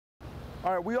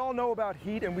All right, we all know about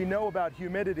heat and we know about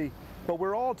humidity, but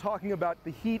we're all talking about the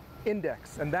heat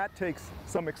index, and that takes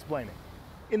some explaining.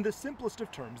 In the simplest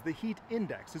of terms, the heat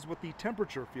index is what the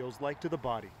temperature feels like to the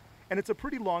body. And it's a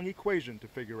pretty long equation to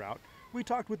figure out. We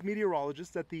talked with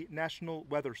meteorologists at the National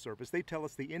Weather Service. They tell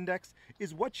us the index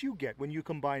is what you get when you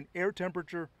combine air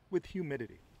temperature with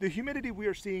humidity. The humidity we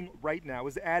are seeing right now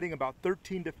is adding about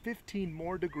 13 to 15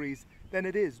 more degrees than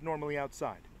it is normally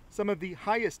outside. Some of the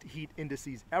highest heat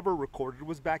indices ever recorded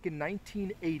was back in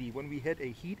 1980 when we hit a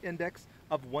heat index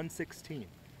of 116.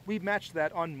 We matched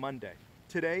that on Monday.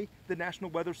 Today, the National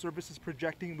Weather Service is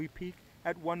projecting we peak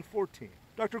at 114.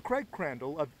 Dr. Craig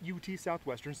Crandall of UT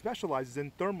Southwestern specializes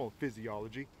in thermal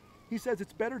physiology. He says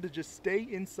it's better to just stay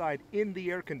inside in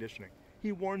the air conditioning.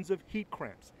 He warns of heat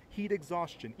cramps, heat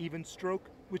exhaustion, even stroke,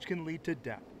 which can lead to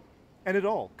death. And it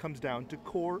all comes down to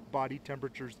core body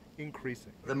temperatures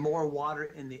increasing. The more water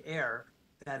in the air,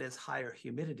 that is higher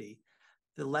humidity,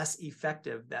 the less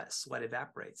effective that sweat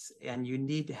evaporates. And you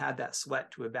need to have that sweat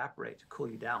to evaporate to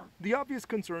cool you down. The obvious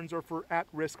concerns are for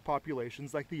at-risk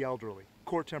populations like the elderly.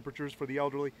 Core temperatures for the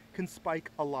elderly can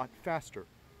spike a lot faster.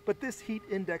 But this heat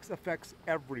index affects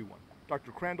everyone.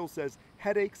 Dr. Crandall says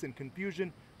headaches and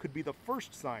confusion could be the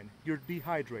first sign you're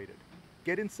dehydrated.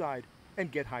 Get inside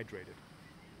and get hydrated.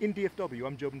 In DFW,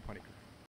 I'm Jobin Punney.